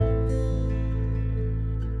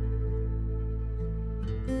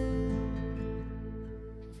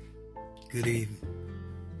Good evening.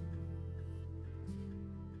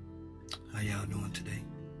 How y'all doing today?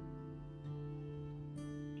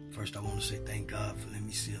 First, I want to say thank God for letting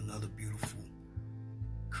me see another beautiful,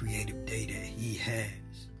 creative day that He has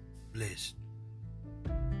blessed.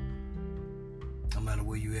 No matter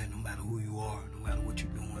where you at, no matter who you are, no matter what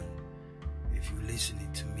you're doing, if you're listening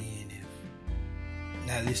to me, and if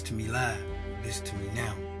not listen to me live, listen to me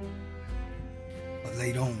now. But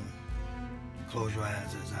later on, close your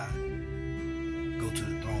eyes as I go to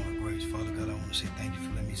the throne of grace. Father God, I want to say thank you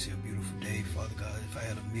for letting me see a beautiful day. Father God, if I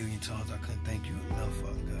had a million tongues, I couldn't thank you enough,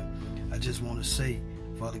 Father God. I just want to say,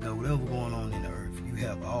 Father God, whatever going on in the earth, you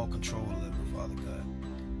have all control of it, Father God.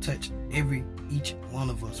 Touch each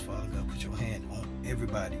one of us, Father God. Put your hand on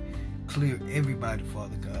everybody. Clear everybody,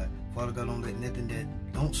 Father God. Father God, don't let nothing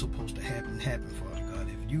that don't supposed to happen, Father God.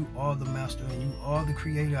 If you are the master and you are the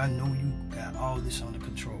creator, I know you got all this under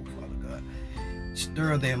control, Father God.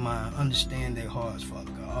 Stir their mind, understand their hearts,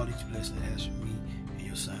 Father God. All these blessings has for me in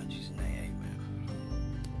your son, Jesus' name,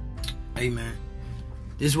 amen. Amen.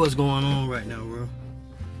 This is what's going on right now, bro.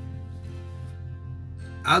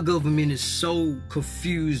 Our government is so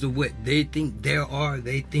confused of what they think they are.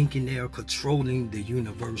 They thinking they are controlling the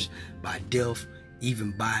universe by death,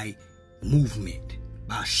 even by movement,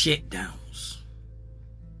 by shutdowns.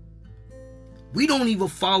 We don't even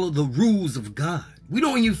follow the rules of God. We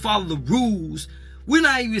don't even follow the rules. We're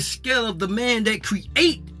not even scared of the man that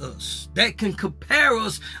created us, that can compare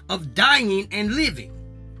us of dying and living.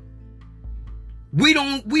 We're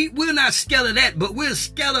not scared of that, but we're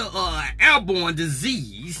scared of airborne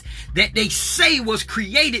disease that they say was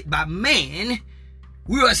created by man.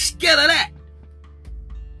 We are scared of that.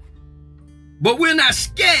 But we're not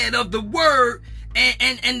scared of the word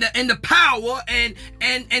and the power and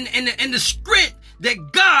the strength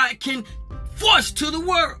that God can force to the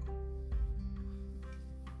world.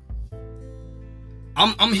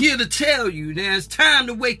 I'm here to tell you that it's time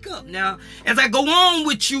to wake up. Now, as I go on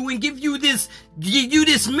with you and give you this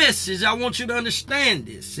message, I want you to understand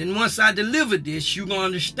this. And once I deliver this, you're going to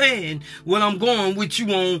understand what I'm going with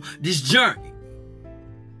you on this journey.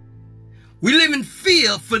 We live in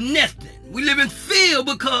fear for nothing. We live in fear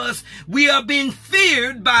because we are being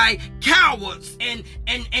feared by cowards and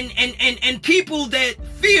people that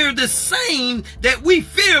fear the same that we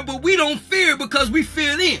fear, but we don't fear because we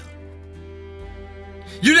fear them.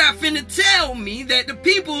 You're not finna tell me that the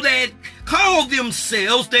people that call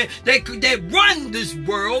themselves that run this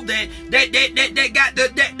world, that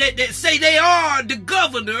say they are the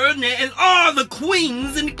governor and are the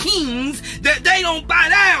queens and kings, that they don't bow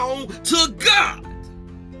down to God.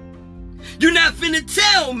 You're not finna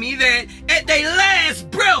tell me that at their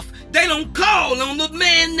last breath they don't call on the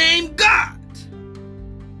man named God.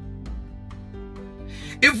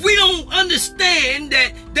 If we don't understand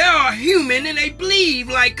that they are human and they believe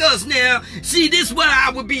like us, now, see, this is what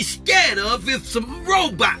I would be scared of if some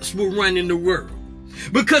robots were running the world.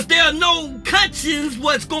 Because there are no conscience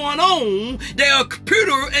what's going on. They are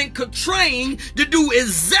computer and trained to do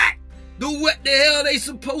exactly what the hell they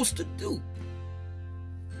supposed to do.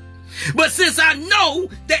 But since I know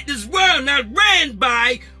that this world not ran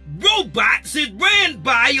by robots, it ran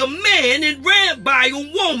by a man, it ran by a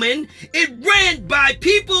woman, it ran by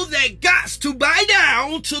people that got to bow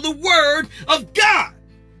down to the word of God.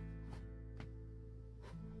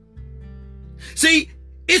 See,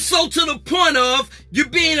 it's so to the point of you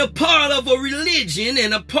being a part of a religion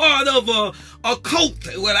and a part of a cult,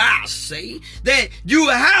 what I say, that you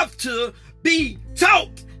have to be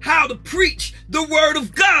taught how to preach the word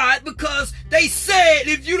of God, because they said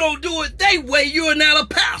if you don't do it their way, you are not a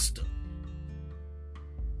pastor.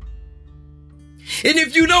 And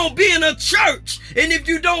if you don't be in a church, and if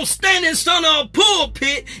you don't stand in front of a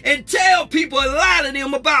pulpit and tell people and lie to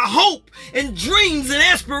them about hope and dreams and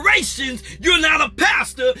aspirations, you're not a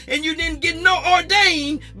pastor, and you didn't get no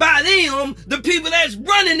ordained by them, the people that's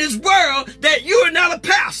running this world, that you are not a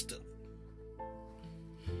pastor.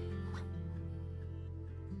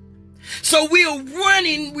 So we are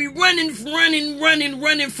running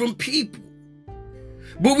from people.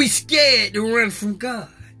 But we scared to run from God.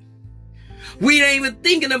 We ain't even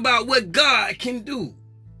thinking about what God can do.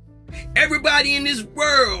 Everybody in this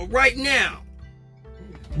world right now,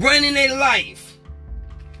 running their life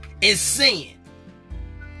and saying,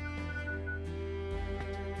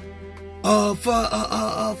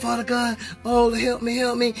 Father God, oh, help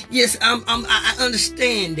me. Yes, I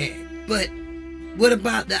understand that. But what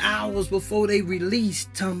about the hours before they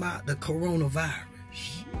released talking about the coronavirus?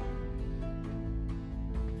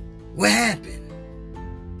 What happened?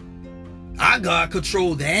 Our God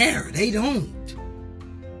control the air. They don't.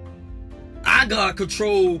 Our God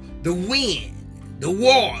control the wind, the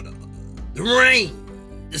water, the rain,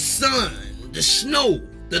 the sun, the snow,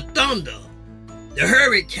 the thunder, the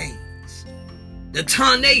hurricanes, the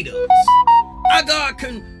tornadoes. Our God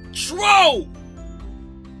control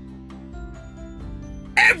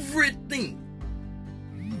everything.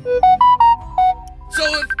 So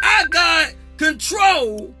if our God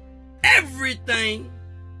control everything,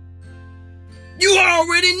 you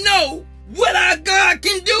already know what our God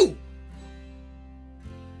can do.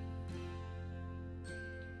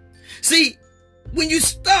 See, when you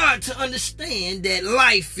start to understand that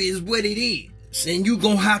life is what it is, and you're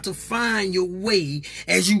going to have to find your way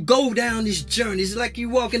as you go down this journey. It's like you're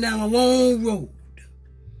walking down a long road.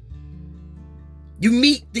 You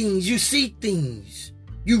meet things, you see things,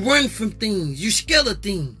 you run from things, you scared of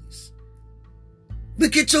things.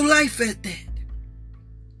 Look at your life at that.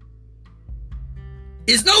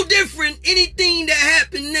 It's no different. Anything that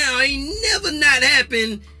happened now ain't never not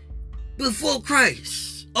happened before Christ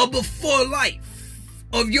or before life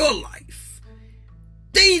of your life.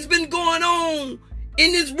 Things been going on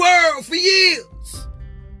in this world for years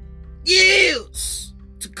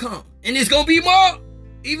to come. And it's going to be more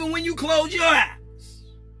even when you close your eyes.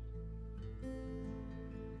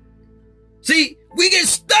 See, we get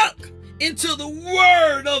stuck into the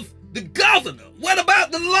word of the governor. What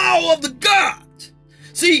about the law of the God?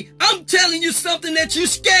 See, I'm telling you something that you're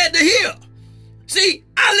scared to hear. See,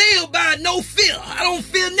 I live by no fear. I don't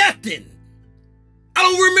fear nothing. I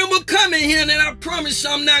don't remember coming here, and I promise you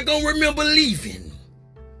I'm not going to remember leaving.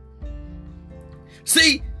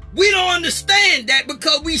 See, we don't understand that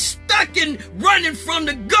because we stuck in running from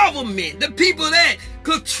the government, the people that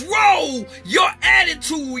control your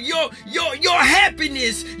attitude, your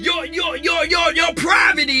happiness, your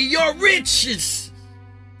poverty, your riches.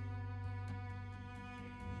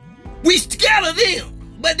 We scared of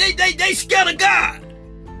them, but they scared of God.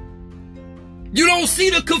 You don't see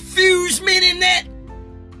the confusement in that?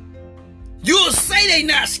 You'll say they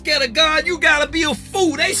not scared of God. You gotta be a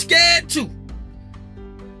fool. They scared too.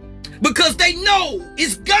 Because they know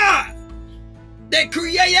it's God that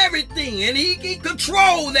create everything, and he can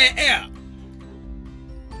control that air.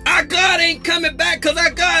 Our God ain't coming back because our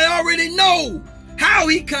God already know how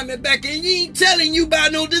he coming back, and he ain't telling you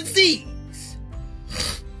about no disease.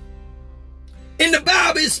 In the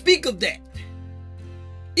Bible, it speak of that.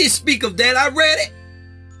 It speak of that. I read it.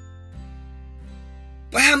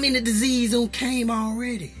 But how many diseases done came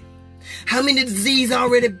already? How many diseases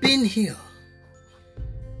already been here?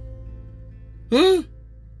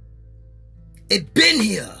 It been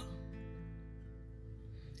here.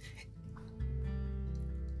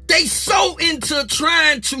 They so into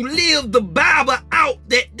trying to live the Bible out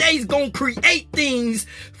that they's gonna create things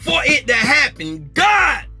for it to happen.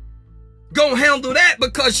 God gonna handle that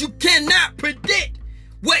because you cannot predict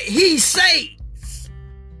what he says.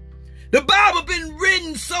 The Bible been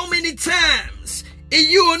written so many times and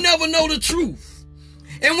you will never know the truth.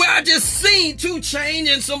 And where I just seen 2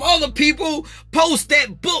 Chainz and some other people post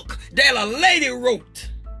that book that a lady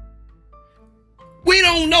wrote. We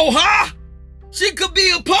don't know her. She could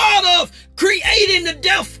be a part of creating the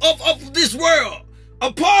death of this world.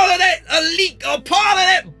 A part of that elite, a part of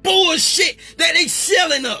that bullshit that they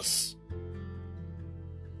selling us.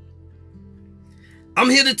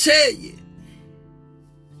 I'm here to tell you,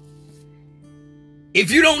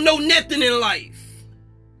 if you don't know nothing in life,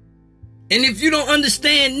 and if you don't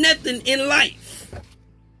understand nothing in life,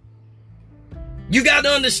 you got to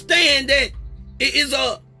understand that it is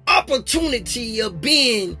an opportunity of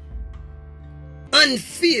being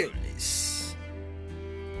unfearless.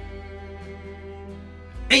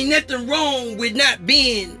 Ain't nothing wrong with not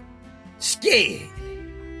being scared.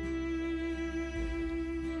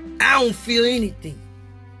 I don't feel anything.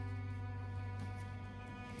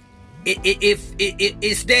 If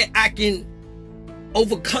it's that I can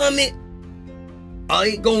overcome it, or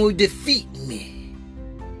it gonna defeat me.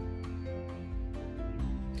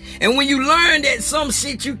 And when you learn that some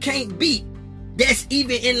shit you can't beat, that's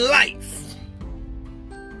even in life.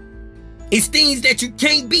 It's things that you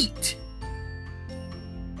can't beat.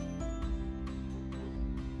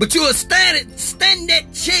 But you'll stand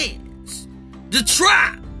that chance to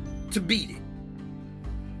try to beat it.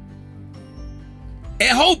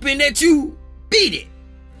 And hoping that you beat it.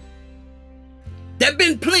 There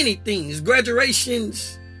been plenty things.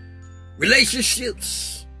 Graduations,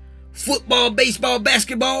 relationships, football, baseball,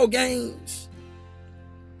 basketball games,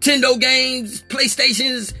 Nintendo games,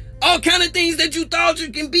 PlayStations, all kind of things that you thought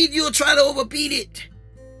you can beat, you'll try to overbeat it.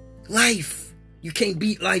 Life. You can't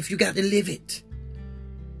beat life. You got to live it.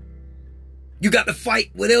 You got to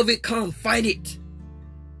fight whatever it comes. Fight it.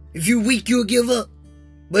 If you're weak, you'll give up.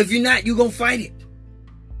 But if you're not, you're going to fight it.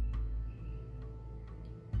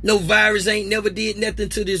 No virus ain't never did nothing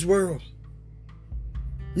to this world.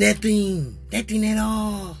 Nothing. Nothing at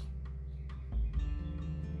all.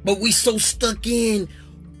 But we so stuck in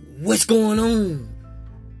what's going on.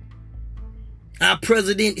 Our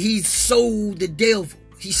president, he's so the devil.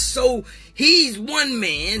 He's one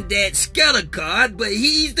man that's scared of God, but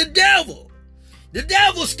he's the devil. The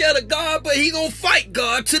devil's scared of God, but he gonna fight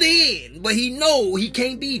God to the end. But he know he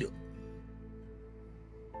can't beat him.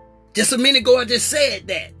 Just a minute ago, I just said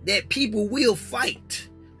that people will fight,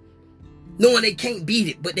 knowing they can't beat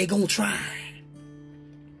it, but they gonna try.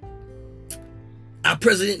 Our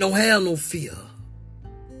president don't have no fear.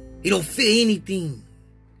 He don't fear anything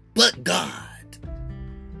but God.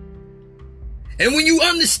 And when you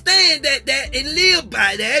understand that and live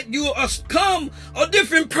by that, you will become a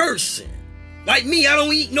different person. Like me, I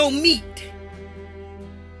don't eat no meat.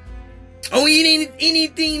 I don't eat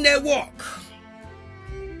anything that walk.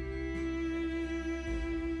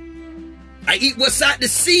 I eat what's out the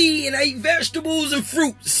sea, and I eat vegetables and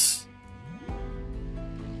fruits.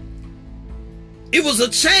 It was a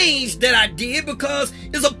change that I did because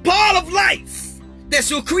it's a part of life that's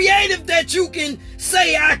so creative that you can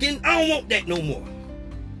say, I don't want that no more.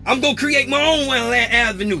 I'm going to create my own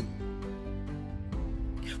avenue.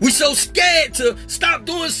 We're so scared to stop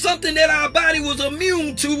doing something that our body was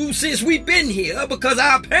immune to since we've been here, because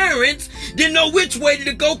our parents didn't know which way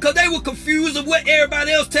to go because they were confused of what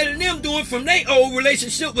everybody else telling them doing from their old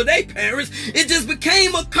relationship with their parents. It just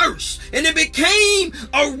became a curse, and it became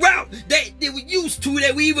a route that they were used to,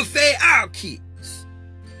 that we even fed our kids.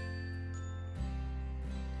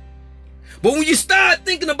 But when you start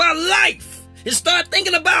thinking about life and start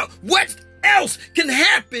thinking about what else can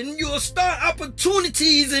happen, you'll start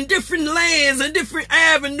opportunities in different lands and different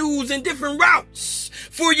avenues and different routes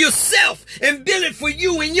for yourself and build it for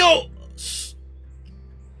you and yours.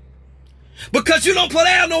 Because you don't put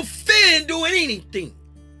out no fear in doing anything.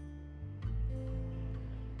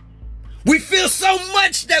 We feel so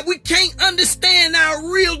much that we can't understand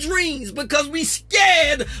our real dreams because we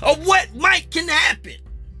scared of what can happen.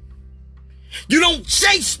 You don't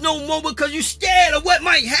chase no more because you're scared of what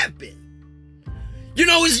might happen. You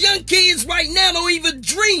know, as young kids right now don't even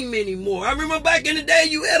dream anymore. I remember back in the day,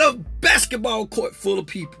 you had a basketball court full of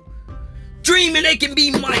people dreaming they can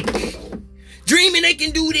be Mike, dreaming they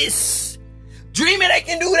can do this, dreaming they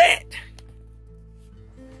can do that.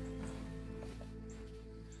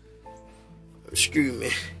 Excuse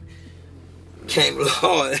me. Came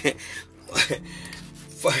along.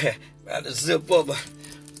 I had to zip up,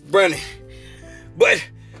 Bernie. But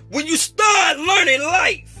when you start learning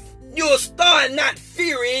life, you'll start not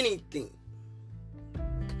fearing anything.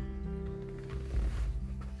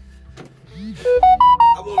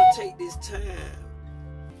 I want to take this time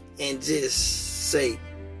and just say,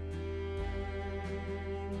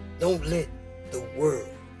 don't let the world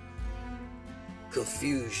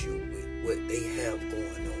confuse you with what they have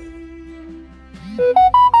going on. And at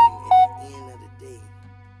the end of the day,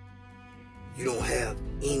 you don't have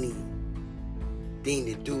anything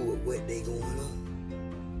to do with what they going on.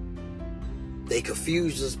 They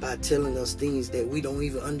confuse us by telling us things that we don't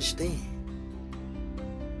even understand.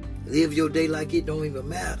 Live your day like it don't even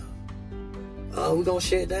matter. Oh, we're going to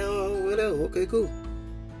shut down, whatever. Okay, cool.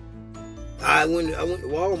 I went to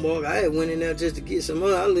Walmart. I had went in there just to get some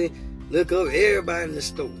money. I look up everybody in the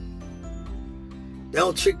store. They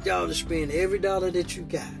don't trick y'all to spend every dollar that you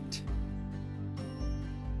got.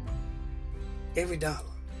 Every dollar.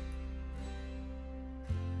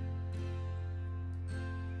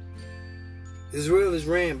 This world is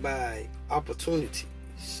ran by opportunities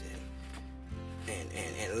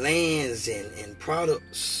and lands and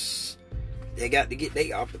products. They got to get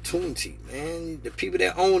their opportunity, man. The people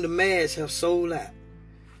that own the masks have sold out.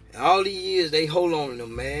 And all these years they hold on to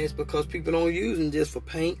them masks because people don't use them just for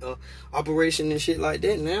paint or operation and shit like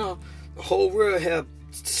that. Now the whole world have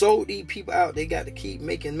sold these people out. They got to keep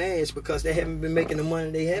making masks because they haven't been making the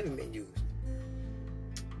money they haven't been using.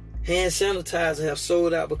 Hand sanitizer have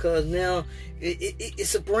sold out because now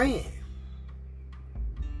it's a brand.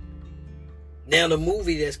 Now the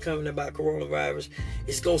movie that's coming about coronavirus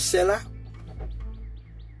is gonna sell out.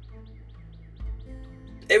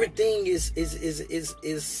 Everything is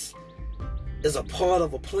a part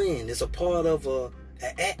of a plan. It's a part of an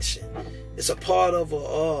action. It's a part of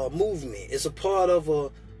a movement. It's a part of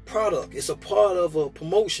a product. It's a part of a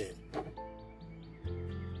promotion.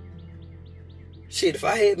 Shit, if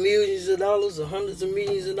I had millions of dollars or hundreds of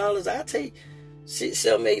millions of dollars, I'd take 6,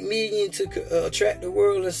 7, 8 million to attract the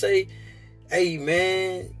world and say, hey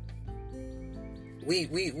man, We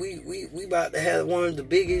about to have one of the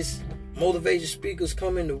biggest motivation speakers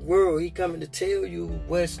come in the world. He coming to tell you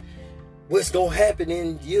what's gonna happen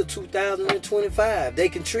in year 2025. They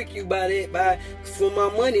can trick you by that, for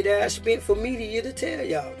my money that I spent for media to tell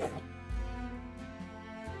y'all that.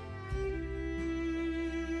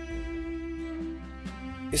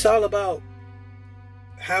 It's all about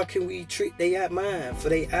how can we trick their mind for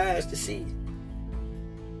their eyes to see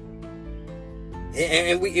it.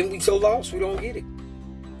 And we so lost we don't get it.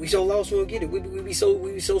 We so lost we don't get it. We be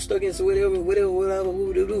so stuck into whatever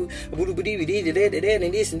that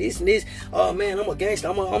and this. Oh man, I'm a gangster.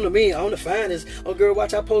 I'm the man. I'm the finest. Oh girl,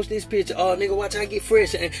 watch I post this picture. Oh nigga, watch I get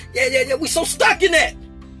fresh. And yeah. We so stuck in that.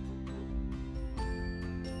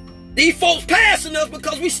 These folks passing us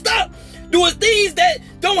because we stuck doing things that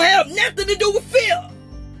don't have nothing to do with fear.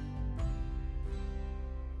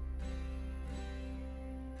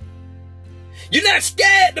 You're not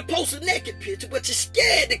scared to post a naked picture, but you're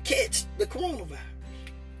scared to catch the coronavirus.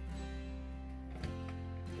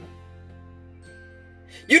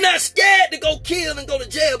 You're not scared to go kill and go to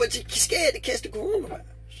jail, but you're scared to catch the coronavirus.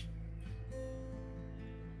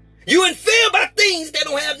 You in fear about things that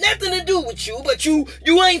don't have nothing to do with you, but you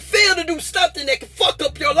ain't fear to do something that can fuck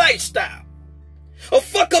up your lifestyle, or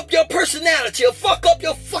fuck up your personality, or fuck up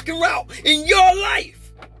your fucking route in your life.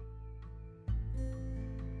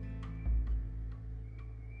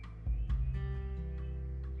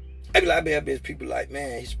 I be like, people like,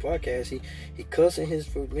 man, his podcast, he cussing his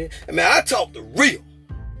food, man. I mean, I talk the real.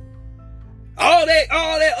 All that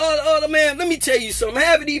other, man, let me tell you something.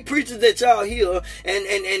 Half of these preachers that y'all hear,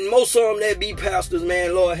 and most of them that be pastors,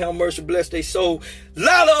 man, Lord have mercy, bless their soul. A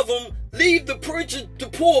lot of them leave the preacher, the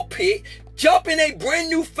pulpit, jump in a brand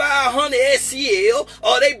new 500 SCL,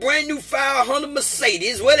 or they brand new 500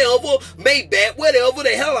 Mercedes, whatever, Maybach, whatever, the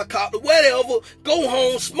helicopter, whatever, go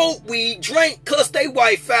home, smoke weed, drink, cuss their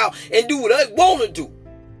wife out, and do what they want to do.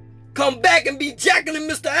 Come back and be jacking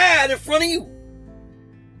Mr. Hyde in front of you.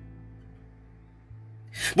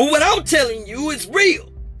 But what I'm telling you is real.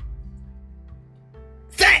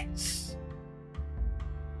 Facts.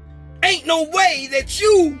 Ain't no way that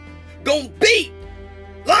you gonna beat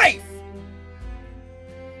life.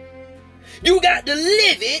 You got to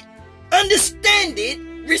live it, understand it,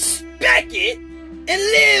 respect it, and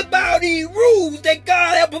live by these rules that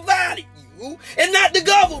God has provided you, and not the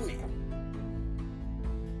government.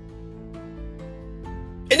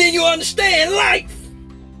 And then you understand life.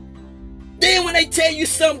 Then when they tell you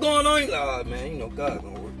something going on, you're like, oh man, you know God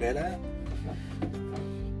gonna work that out.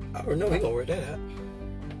 I already know He gonna work that out.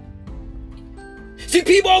 See,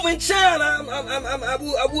 people over in China,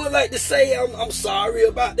 I would like to say I'm sorry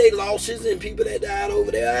about their losses and people that died over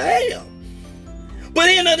there. I am. But at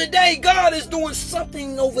the end of the day, God is doing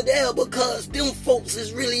something over there because them folks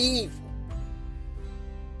is really evil.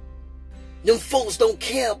 Them folks don't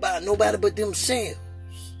care about nobody but themselves.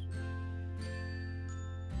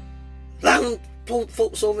 A lot of them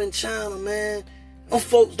folks over in China, man, them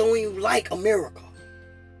folks don't even like America.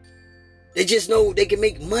 They just know they can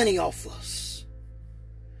make money off us.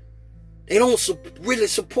 They don't really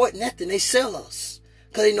support nothing. They sell us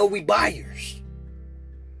because they know we buyers.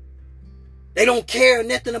 They don't care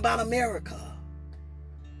nothing about America.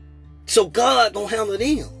 So God gonna handle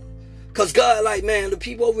them. Because God like, man, the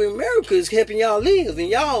people over in America is helping y'all live, and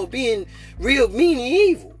y'all being real mean and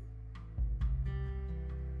evil.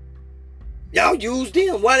 Y'all use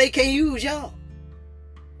them. Why they can't use y'all?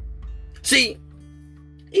 See,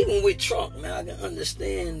 even with Trump, man, I can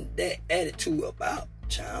understand that attitude about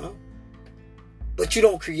China. But you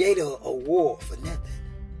don't create a war for nothing.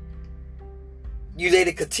 You let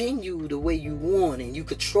it continue the way you want, and you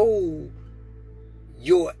control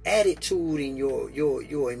your attitude and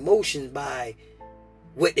your emotions by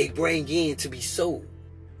what they bring in to be sold.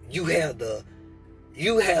 You have to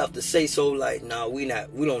say so, like, no, we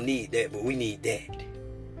don't need that, but we need that.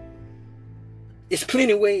 It's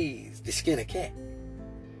plenty ways to skin a cat.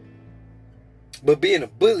 But being a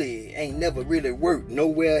bully ain't never really worked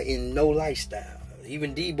nowhere in no lifestyle.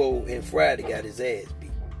 Even Debo and Friday got his ass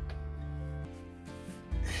beat.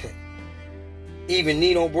 Even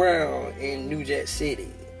Nino Brown in New Jack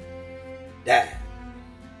City died.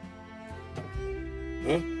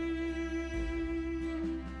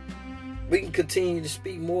 We can continue to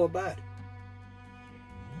speak more about it.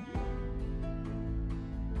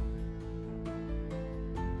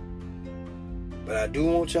 But I do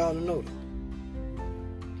want y'all to know that.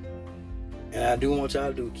 And I do want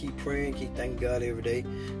y'all to keep praying, keep thanking God every day.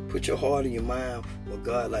 Put your heart and your mind where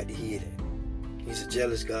God like to hear that. He's a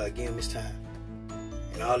jealous God. Give him his time.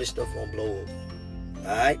 And all this stuff won't blow up.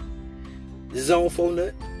 Alright? This is on 4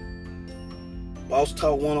 Nut. Boss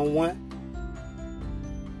Talk 101.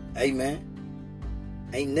 Hey, man.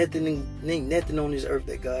 Ain't nothing on this earth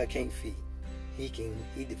that God can't feed. He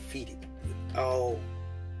defeated with all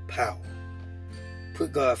power.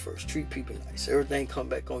 Put God first. Treat people nice. Everything come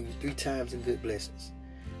back on you 3 times in good blessings.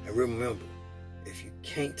 And remember, if you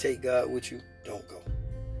can't take God with you, don't go.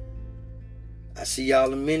 I see y'all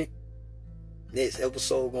in a minute. Next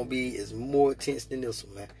episode gonna be more intense than this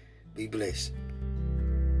one, man. Be blessed.